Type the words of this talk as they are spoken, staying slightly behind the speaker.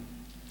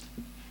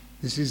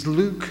This is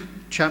Luke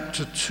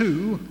chapter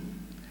 2,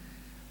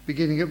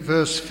 beginning at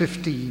verse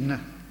 15.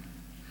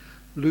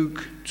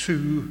 Luke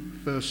 2,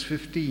 verse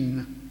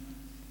 15.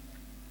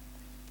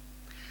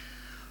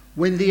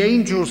 When the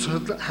angels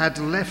had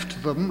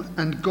left them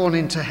and gone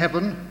into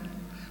heaven,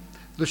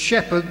 the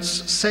shepherds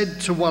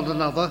said to one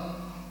another,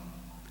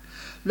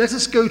 "Let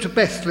us go to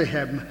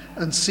Bethlehem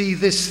and see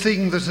this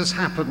thing that has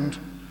happened,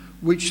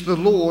 which the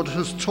Lord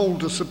has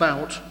told us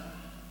about."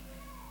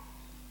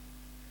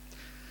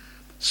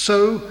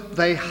 So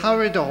they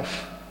hurried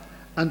off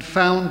and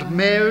found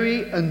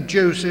Mary and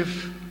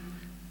Joseph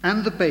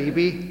and the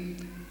baby,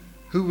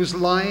 who was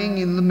lying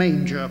in the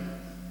manger.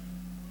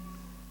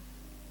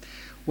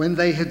 When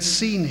they had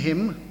seen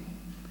him,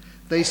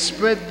 they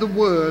spread the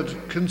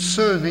word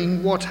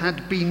concerning what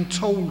had been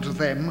told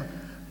them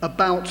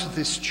about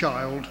this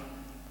child.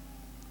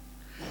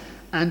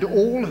 And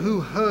all who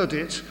heard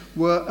it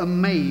were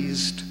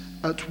amazed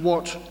at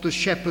what the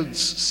shepherds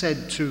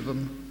said to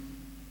them.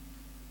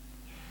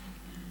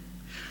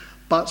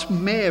 But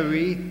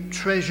Mary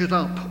treasured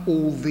up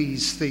all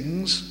these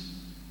things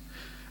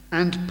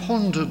and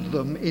pondered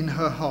them in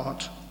her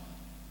heart.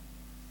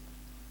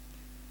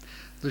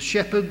 The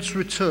shepherds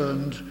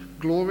returned,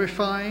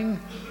 glorifying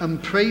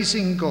and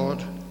praising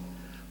God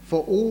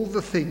for all the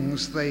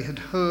things they had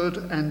heard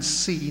and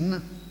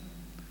seen,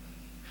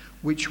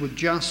 which were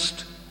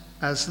just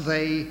as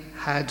they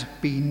had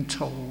been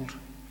told.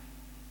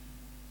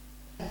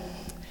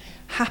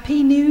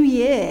 Happy New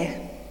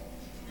Year.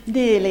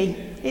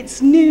 Nearly.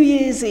 It's New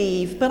Year's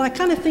Eve, but I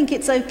kind of think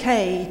it's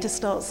okay to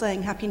start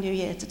saying Happy New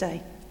Year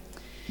today.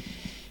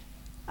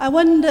 I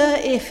wonder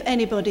if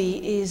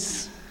anybody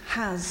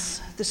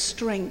has the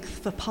strength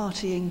for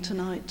partying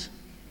tonight.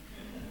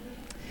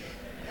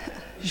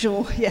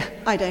 Sure, yeah,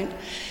 I don't.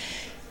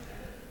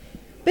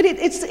 But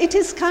it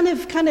is kind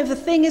of a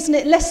thing, isn't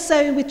it? Less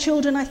so with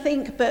children, I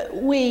think, but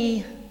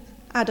we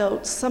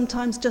adults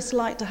sometimes just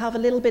like to have a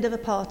little bit of a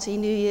party,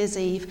 New Year's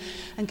Eve,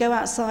 and go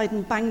outside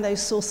and bang those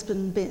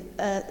saucepan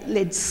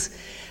lids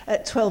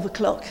at 12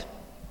 o'clock.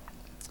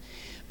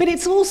 But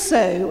it's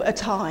also a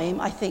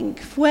time, I think,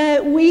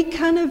 where we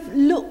kind of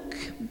look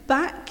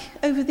back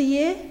over the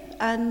year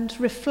and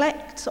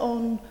reflect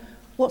on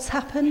what's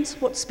happened,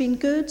 what's been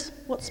good,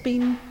 what's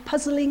been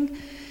puzzling,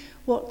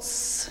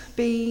 what's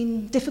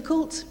been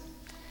difficult.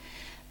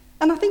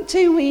 And I think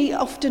too, we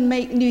often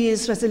make New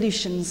Year's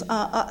resolutions.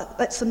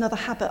 That's another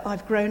habit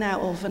I've grown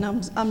out of,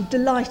 and I'm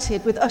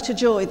delighted with utter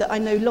joy that I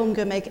no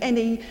longer make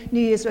any New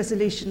Year's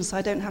resolutions, so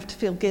I don't have to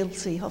feel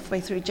guilty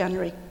halfway through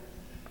January.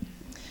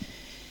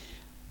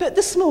 But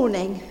this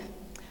morning,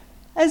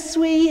 as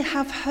we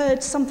have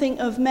heard something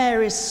of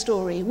Mary's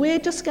story, we're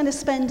just going to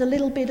spend a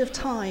little bit of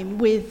time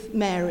with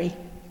Mary.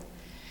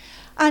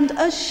 And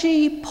as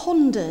she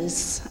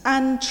ponders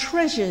and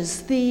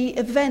treasures the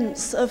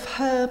events of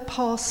her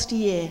past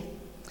year,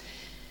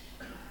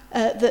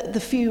 the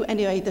few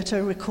anyway that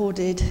are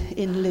recorded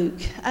in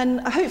Luke, and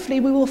hopefully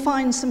we will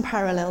find some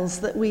parallels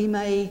that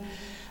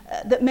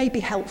may be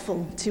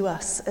helpful to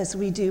us as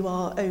we do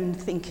our own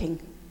thinking.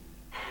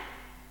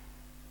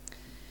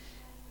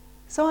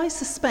 So I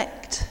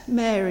suspect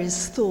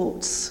Mary's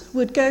thoughts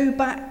would go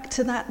back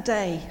to that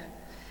day,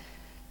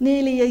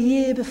 nearly a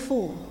year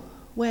before,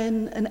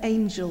 when an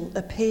angel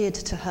appeared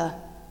to her.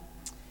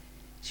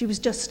 She was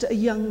just a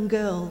young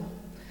girl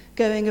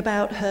going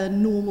about her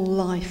normal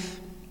life.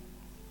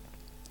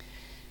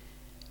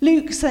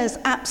 Luke says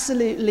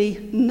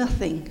absolutely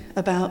nothing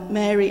about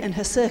Mary and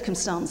her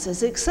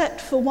circumstances,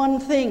 except for one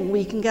thing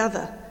we can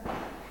gather: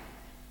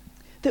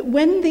 that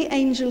when the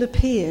angel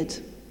appeared,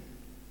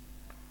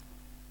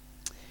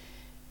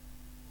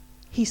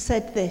 he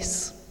said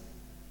this: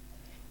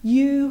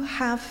 "You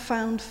have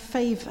found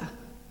favor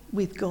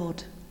with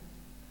God."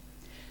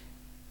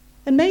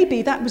 And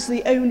maybe that was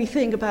the only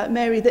thing about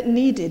Mary that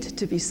needed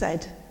to be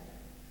said.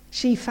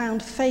 She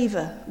found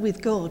favour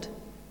with God.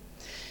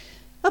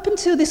 Up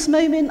until this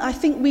moment, I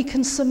think we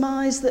can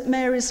surmise that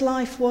Mary's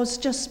life was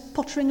just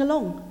pottering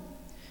along.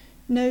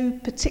 No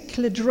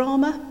particular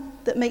drama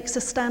that makes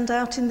her stand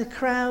out in the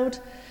crowd,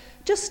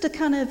 just a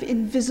kind of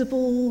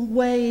invisible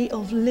way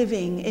of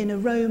living in a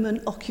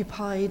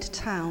Roman-occupied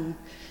town.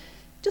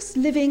 Just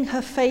living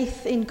her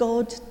faith in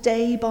God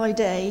day by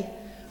day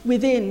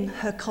within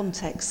her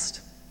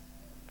context.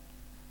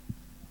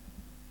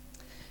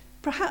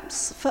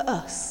 Perhaps for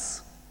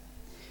us,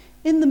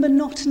 in the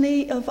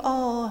monotony of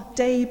our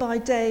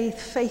day-by-day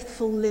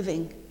faithful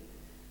living,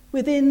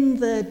 within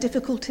the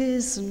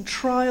difficulties and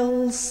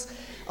trials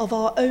of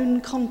our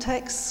own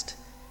context,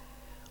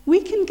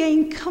 we can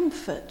gain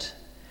comfort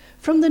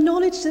from the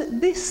knowledge that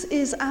this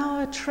is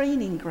our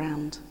training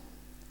ground.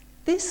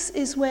 This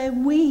is where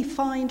we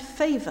find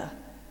favour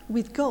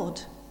with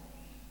God.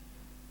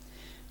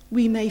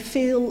 We may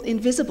feel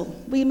invisible,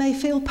 we may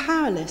feel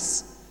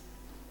powerless,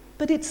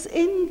 but it's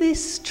in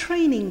this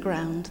training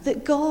ground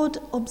that God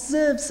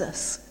observes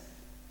us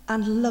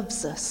and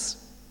loves us.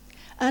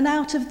 And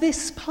out of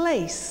this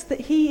place that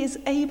he is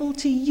able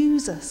to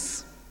use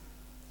us.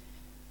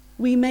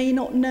 We may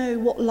not know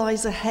what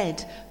lies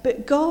ahead,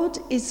 but God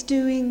is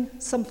doing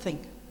something.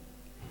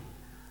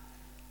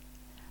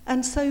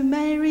 And so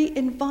Mary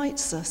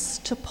invites us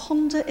to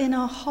ponder in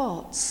our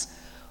hearts,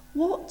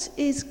 what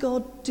is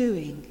God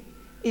doing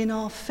in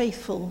our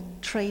faithful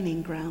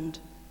training ground?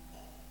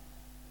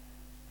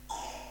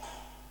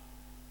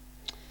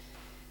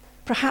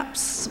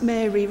 Perhaps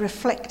Mary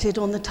reflected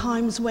on the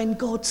times when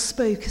God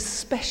spoke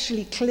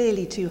especially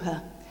clearly to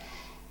her.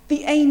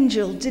 The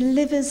angel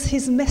delivers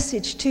his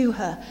message to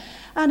her,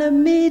 and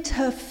amid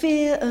her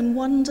fear and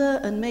wonder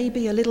and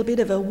maybe a little bit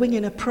of a wing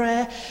and a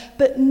prayer,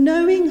 but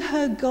knowing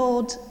her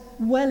God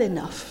well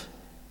enough,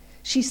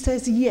 she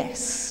says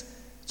yes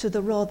to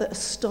the rather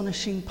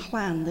astonishing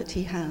plan that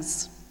he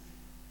has.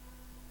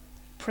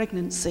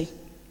 Pregnancy.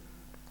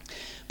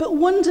 But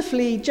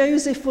wonderfully,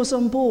 Joseph was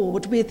on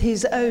board with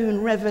his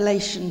own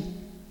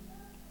revelation.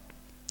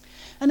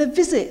 And a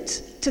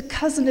visit to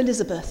cousin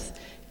Elizabeth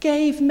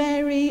gave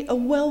Mary a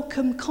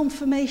welcome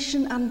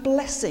confirmation and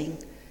blessing.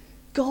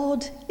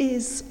 God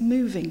is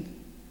moving.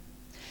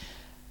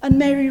 And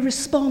Mary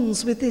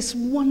responds with this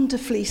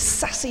wonderfully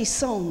sassy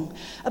song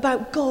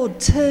about God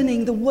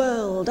turning the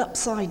world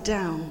upside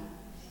down.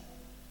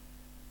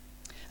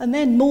 And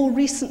then more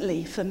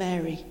recently for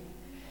Mary,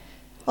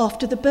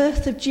 after the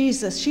birth of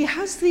Jesus, she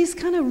has these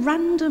kind of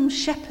random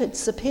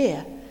shepherds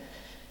appear,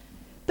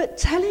 but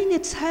telling a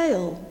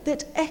tale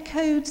that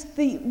echoed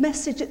the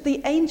message that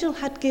the angel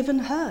had given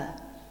her,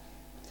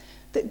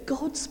 that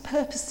God's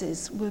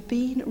purposes were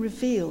being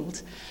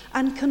revealed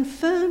and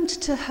confirmed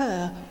to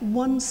her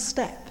one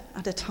step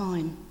at a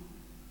time.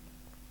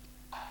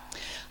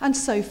 And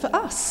so for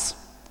us,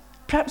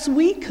 perhaps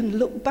we can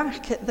look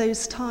back at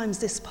those times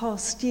this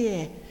past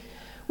year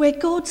where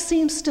God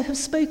seems to have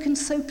spoken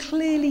so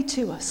clearly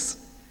to us,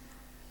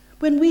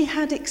 when we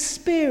had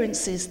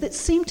experiences that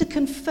seemed to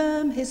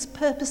confirm his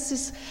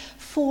purposes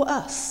for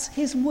us,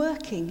 his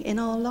working in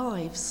our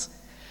lives,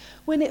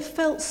 when it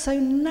felt so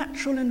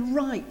natural and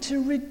right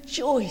to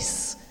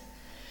rejoice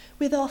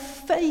with our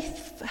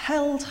faith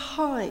held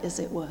high, as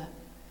it were,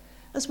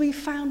 as we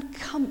found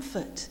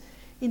comfort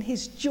in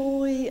his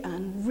joy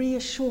and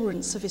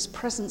reassurance of his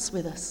presence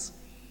with us.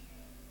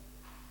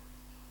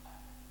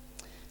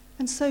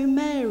 And so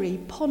Mary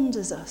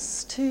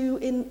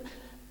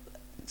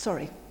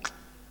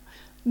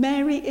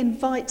Mary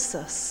invites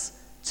us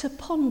to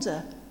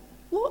ponder,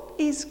 what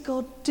is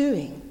God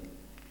doing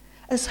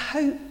as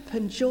hope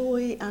and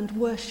joy and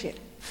worship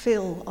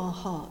fill our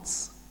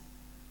hearts?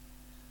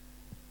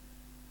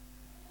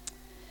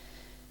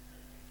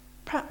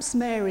 Perhaps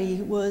Mary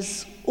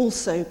was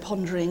also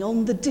pondering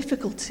on the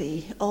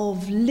difficulty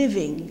of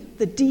living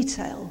the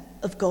detail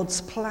of God's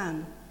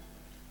plan.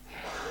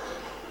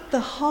 The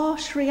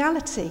harsh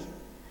reality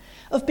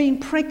of being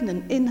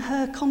pregnant in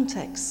her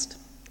context,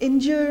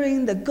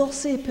 enduring the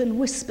gossip and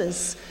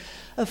whispers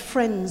of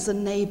friends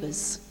and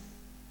neighbours.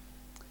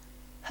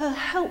 Her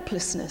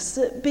helplessness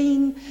at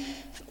being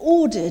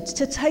ordered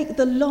to take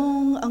the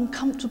long,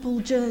 uncomfortable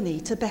journey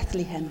to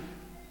Bethlehem.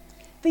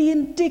 The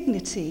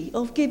indignity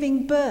of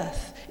giving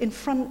birth in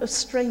front of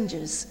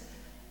strangers,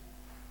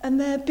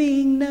 and there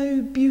being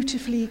no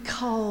beautifully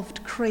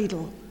carved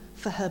cradle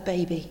for her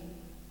baby.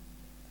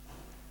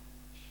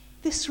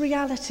 This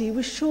reality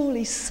was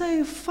surely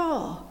so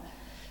far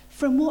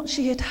from what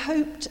she had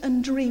hoped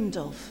and dreamed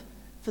of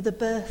for the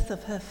birth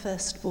of her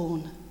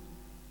firstborn.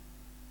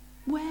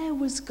 Where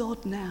was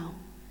God now?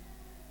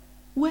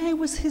 Where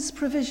was his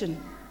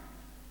provision?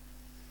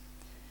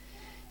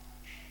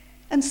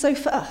 And so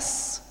for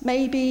us,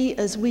 maybe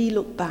as we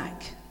look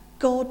back,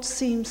 God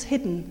seems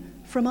hidden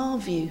from our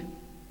view.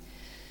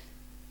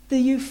 The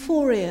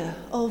euphoria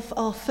of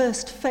our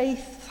first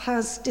faith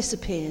has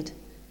disappeared.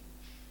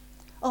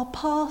 Our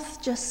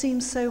path just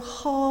seems so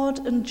hard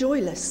and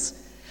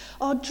joyless.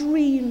 Our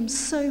dreams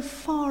so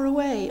far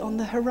away on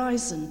the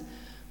horizon.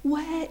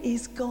 Where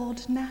is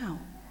God now?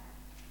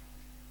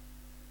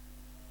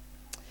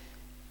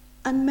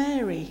 And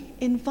Mary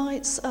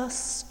invites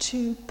us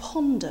to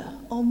ponder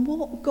on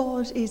what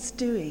God is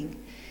doing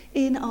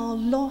in our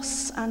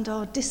loss and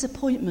our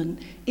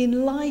disappointment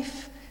in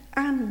life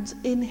and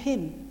in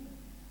him.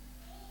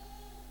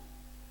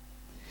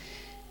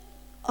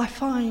 I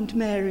find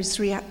Mary's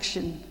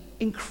reaction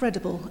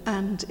incredible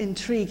and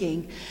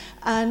intriguing,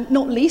 and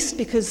not least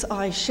because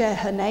I share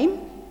her name,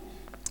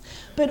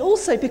 but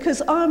also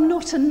because I'm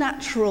not a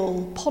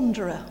natural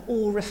ponderer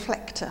or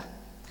reflector.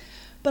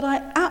 But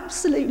I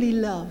absolutely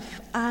love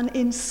and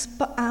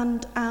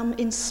am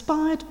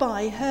inspired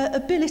by her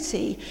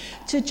ability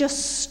to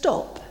just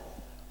stop,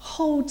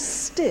 hold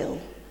still,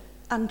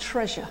 and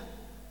treasure.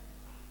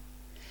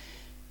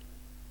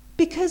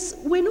 Because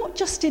we're not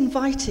just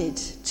invited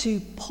to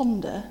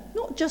ponder,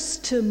 not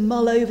just to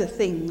mull over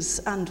things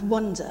and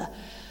wonder,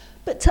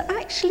 but to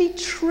actually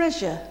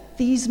treasure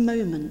these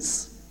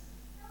moments,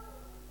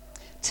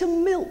 to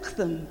milk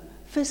them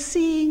for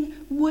seeing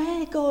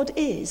where God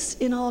is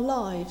in our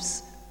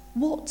lives,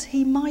 what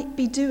he might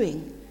be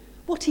doing,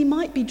 what he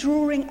might be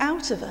drawing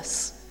out of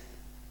us,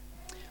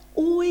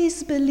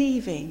 always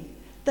believing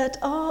that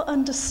our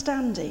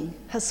understanding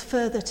has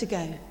further to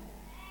go.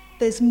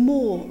 There's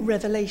more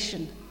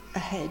revelation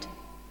ahead.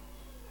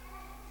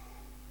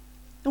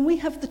 And we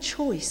have the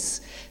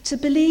choice to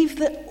believe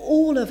that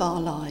all of our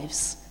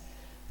lives,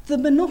 the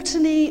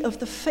monotony of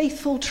the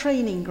faithful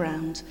training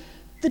ground,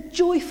 the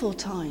joyful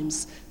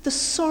times, the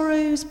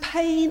sorrows,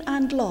 pain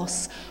and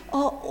loss,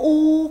 are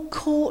all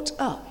caught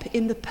up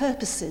in the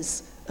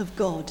purposes of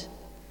God.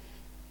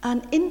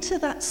 And into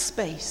that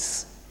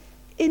space,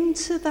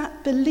 into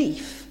that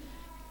belief,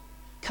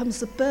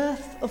 comes the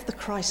birth of the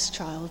Christ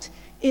child,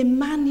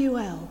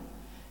 Emmanuel.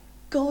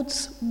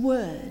 God's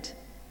word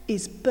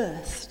is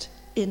birthed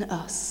in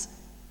us,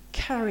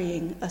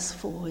 carrying us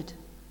forward.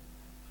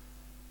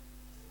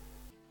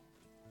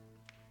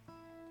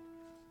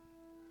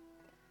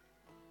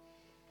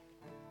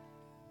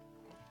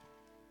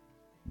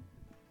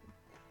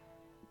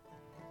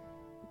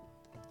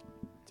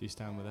 Do you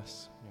stand with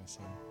us? I'm going to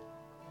sing.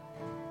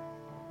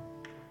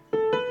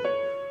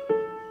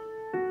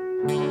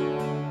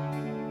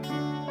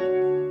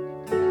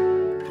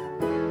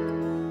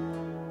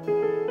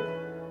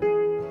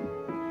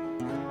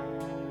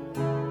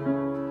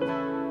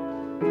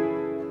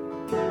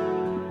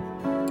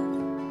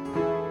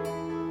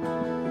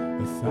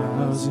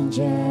 1,000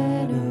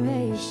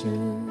 generations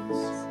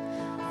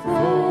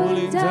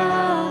falling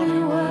down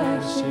in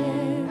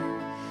worship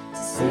to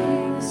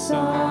sing the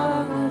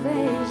song of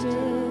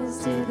ages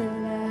to the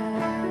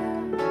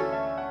Lamb.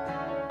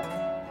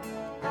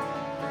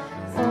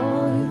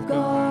 All who've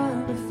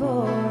gone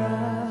before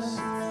us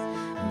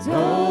and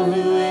all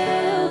who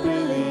will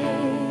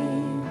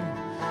believe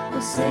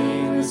will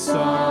sing the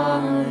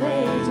song of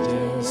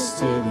ages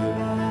to the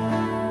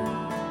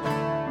Lamb.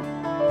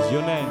 Is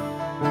your name?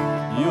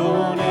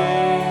 Your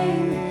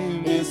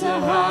name is the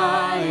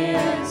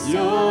highest,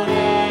 your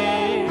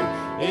name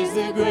is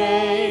the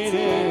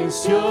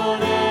greatest, your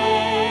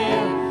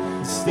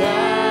name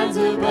stands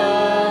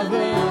above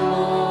them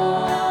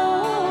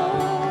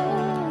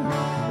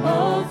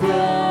all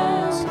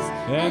thrones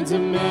and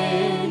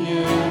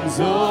dominions,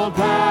 all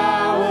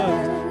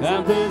powers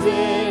and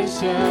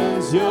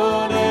positions,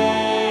 your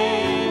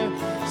name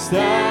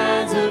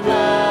stands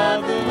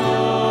above them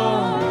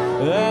all,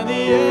 and the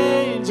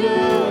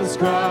angels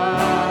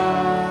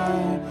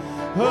cry,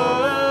 holy,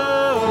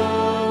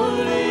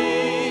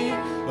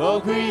 all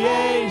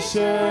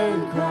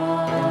creation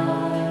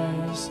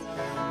cries,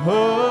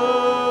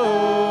 holy,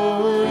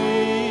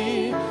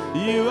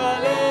 you are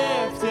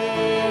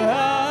lifted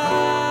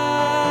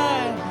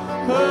high,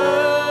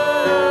 holy,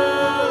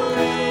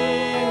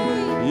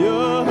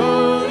 you're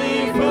holy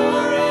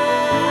forever.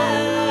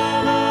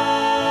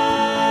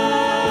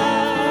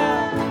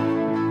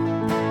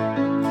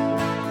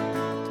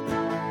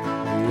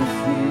 If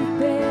you've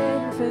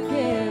been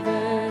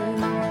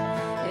forgiven,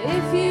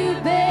 if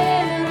you've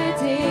been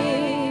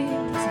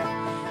redeemed,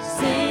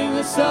 sing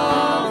the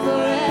song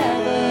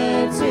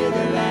forever to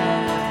the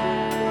Lamb.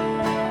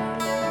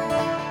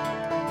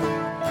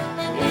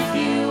 And if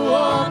you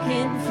walk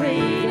in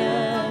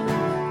freedom,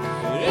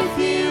 if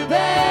you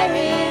bear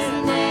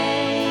His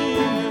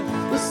name,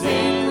 we'll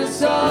sing the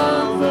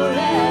song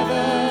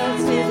forever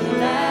to the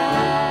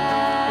Lamb.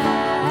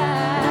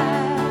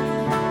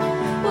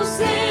 We'll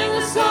sing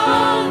the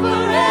song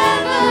forever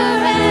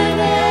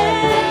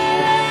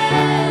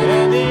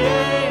and the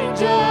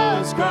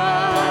angels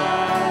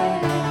cry,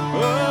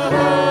 holy,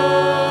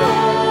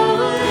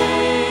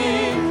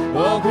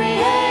 all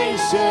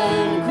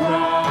creation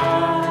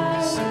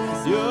cries,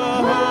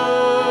 you're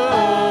holy,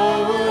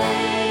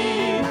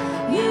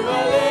 you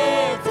are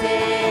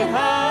lifted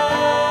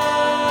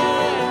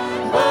high,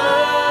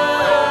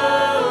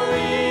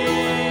 holy,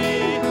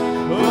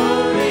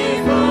 holy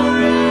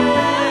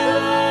forever.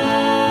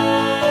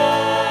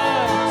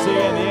 Sing,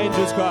 and the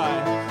angels cry,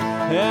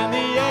 and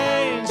the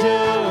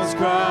angels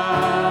cry,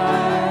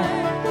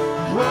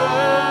 holy,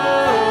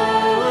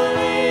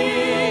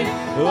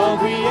 all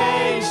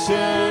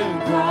creation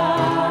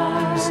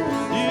cries,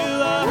 you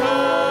are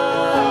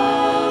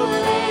holy,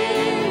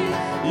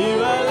 you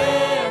are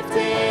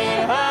lifted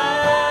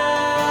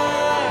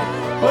high,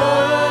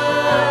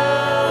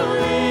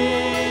 holy,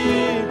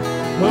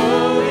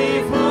 holy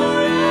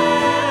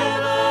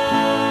forever.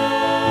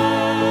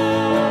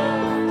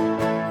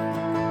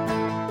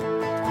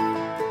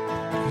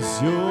 'Cause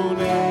your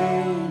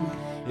name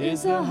is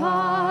the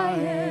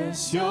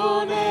highest,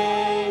 your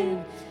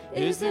name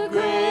is the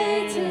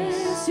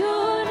greatest,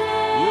 your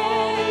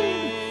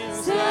name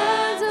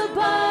stands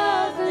above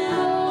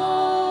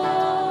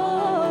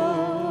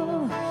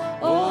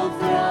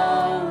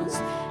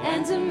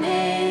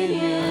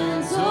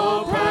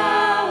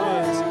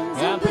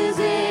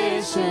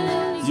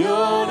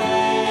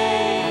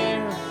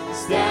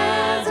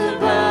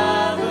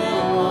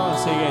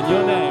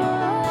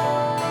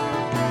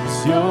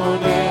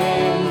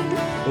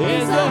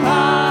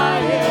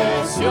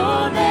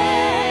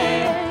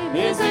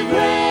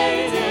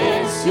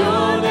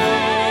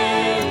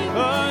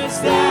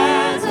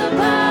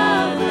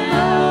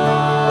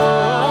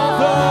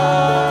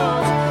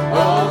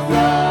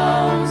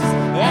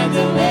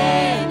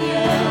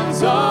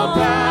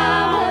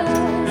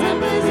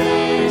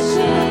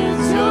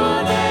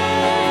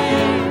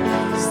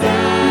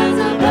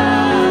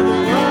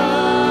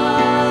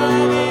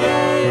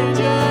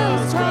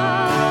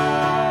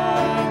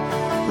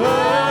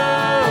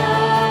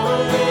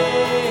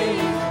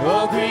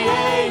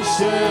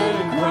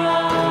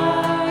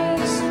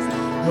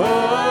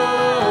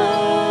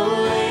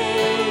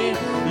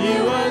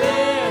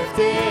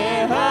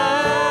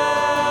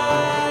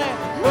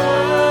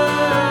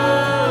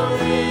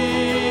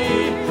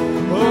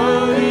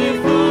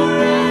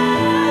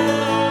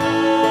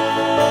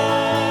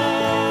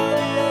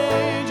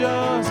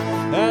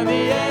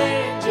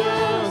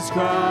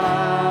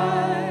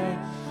cry,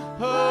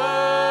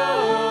 holy,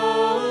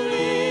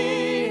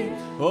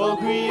 all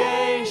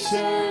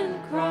creation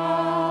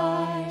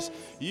cries,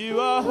 you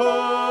are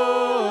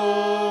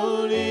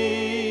holy,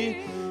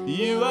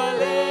 you are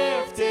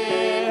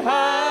lifted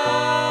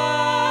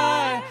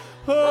high,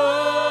 holy,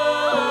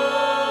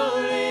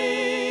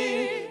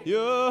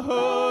 you're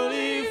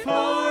holy forever.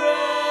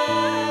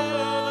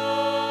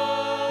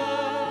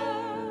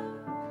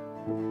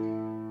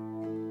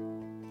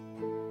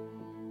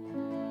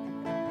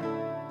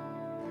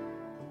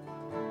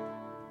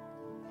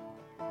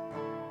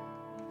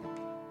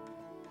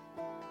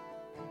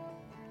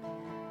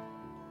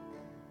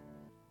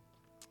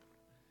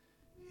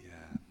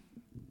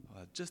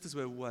 Just as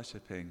we're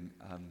worshipping,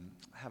 I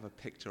have a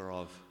picture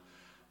of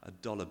a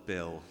dollar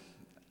bill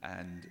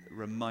and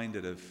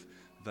reminded of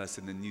a verse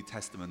in the New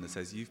Testament that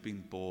says, you've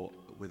been bought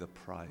with a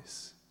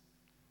price.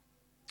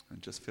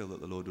 And just feel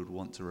that the Lord would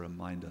want to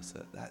remind us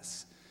that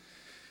that's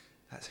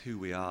who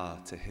we are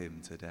to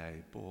him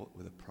today, bought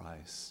with a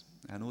price.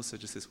 And also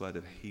just this word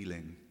of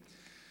healing.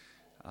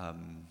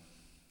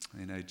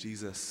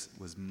 Jesus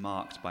was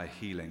marked by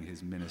healing,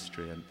 his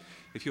ministry. And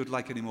if you would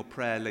like any more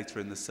prayer later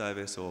in the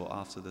service or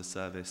after the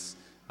service,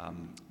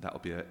 that will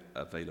be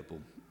available.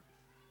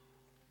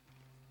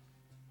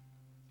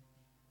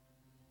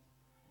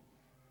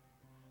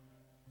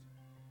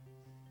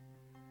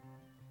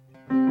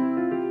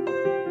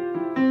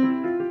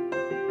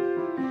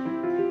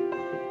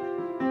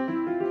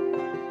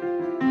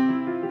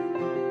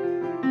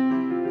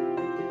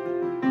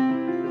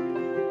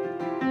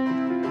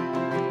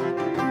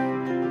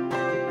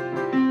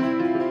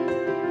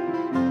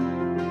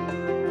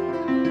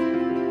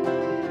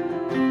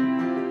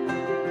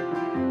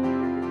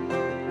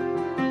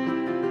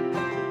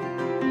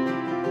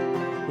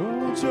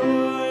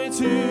 Joy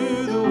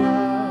to the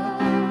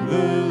world,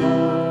 the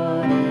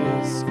Lord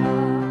is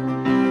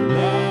come.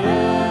 Let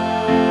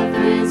earth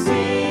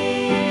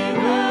receive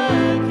the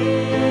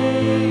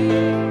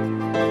King.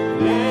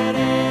 Let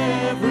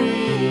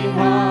every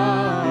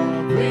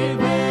heart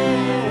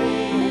prepare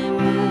Him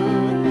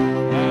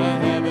room.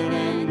 And heaven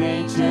and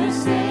nature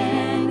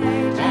sing,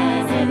 and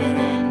heaven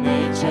and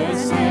nature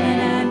sing,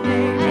 and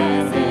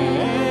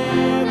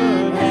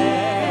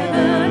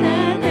heaven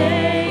and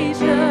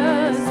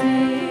nature sing.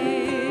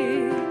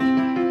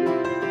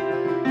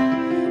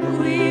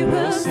 We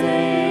will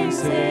sing,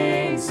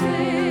 sing,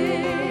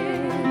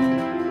 sing.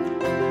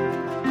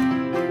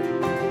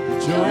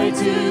 Joy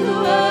to the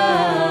world.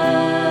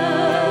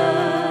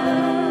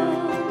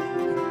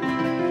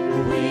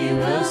 We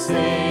will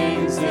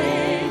sing,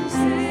 sing,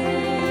 sing.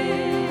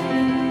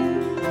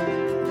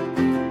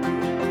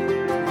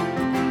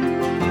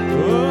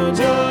 Oh,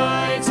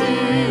 joy to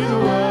the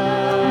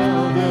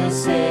world, the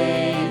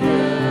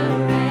Savior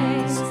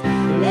reigns.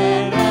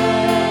 Let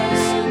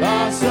us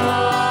our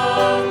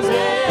songs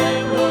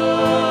employ,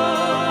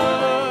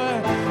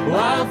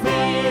 while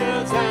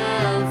fields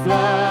and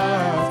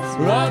floods,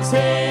 rocks,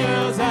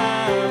 hills,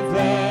 and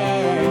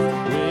plains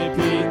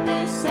repeat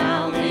the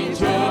sounding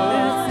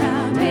joy.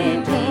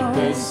 Repeat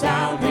the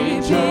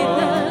sounding joy.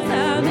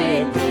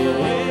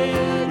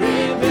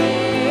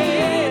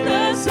 Repeat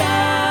the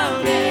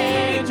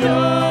sounding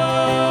joy.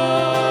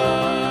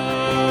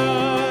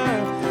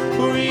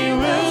 We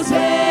will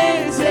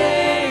sing,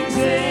 sing,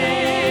 sing.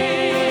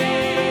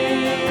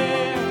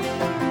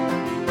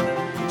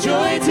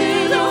 Joy to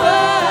the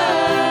world.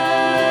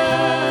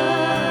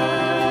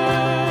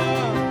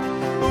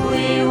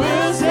 We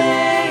will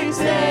sing,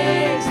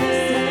 sing,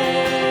 sing.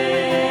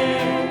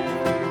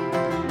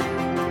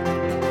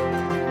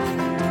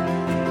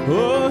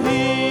 Oh,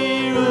 He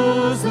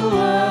rules the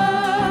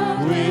world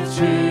with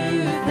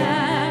truth,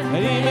 and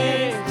He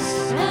makes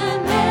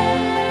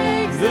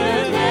the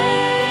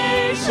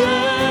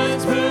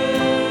nations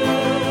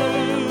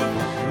prove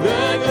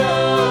the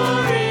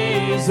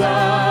glories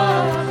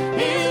of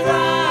His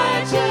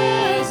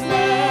righteousness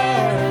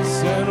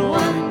and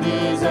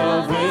wonders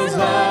of His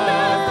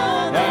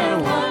love,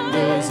 and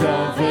wonders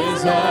of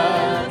His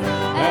love,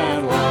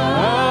 and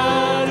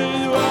wonders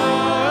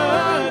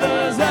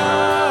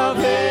of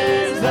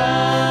His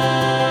love.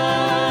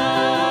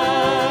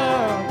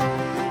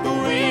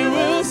 We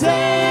will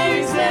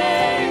sing,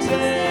 sing,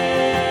 sing.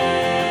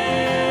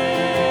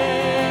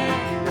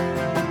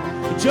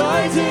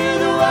 Joy to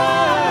the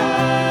world.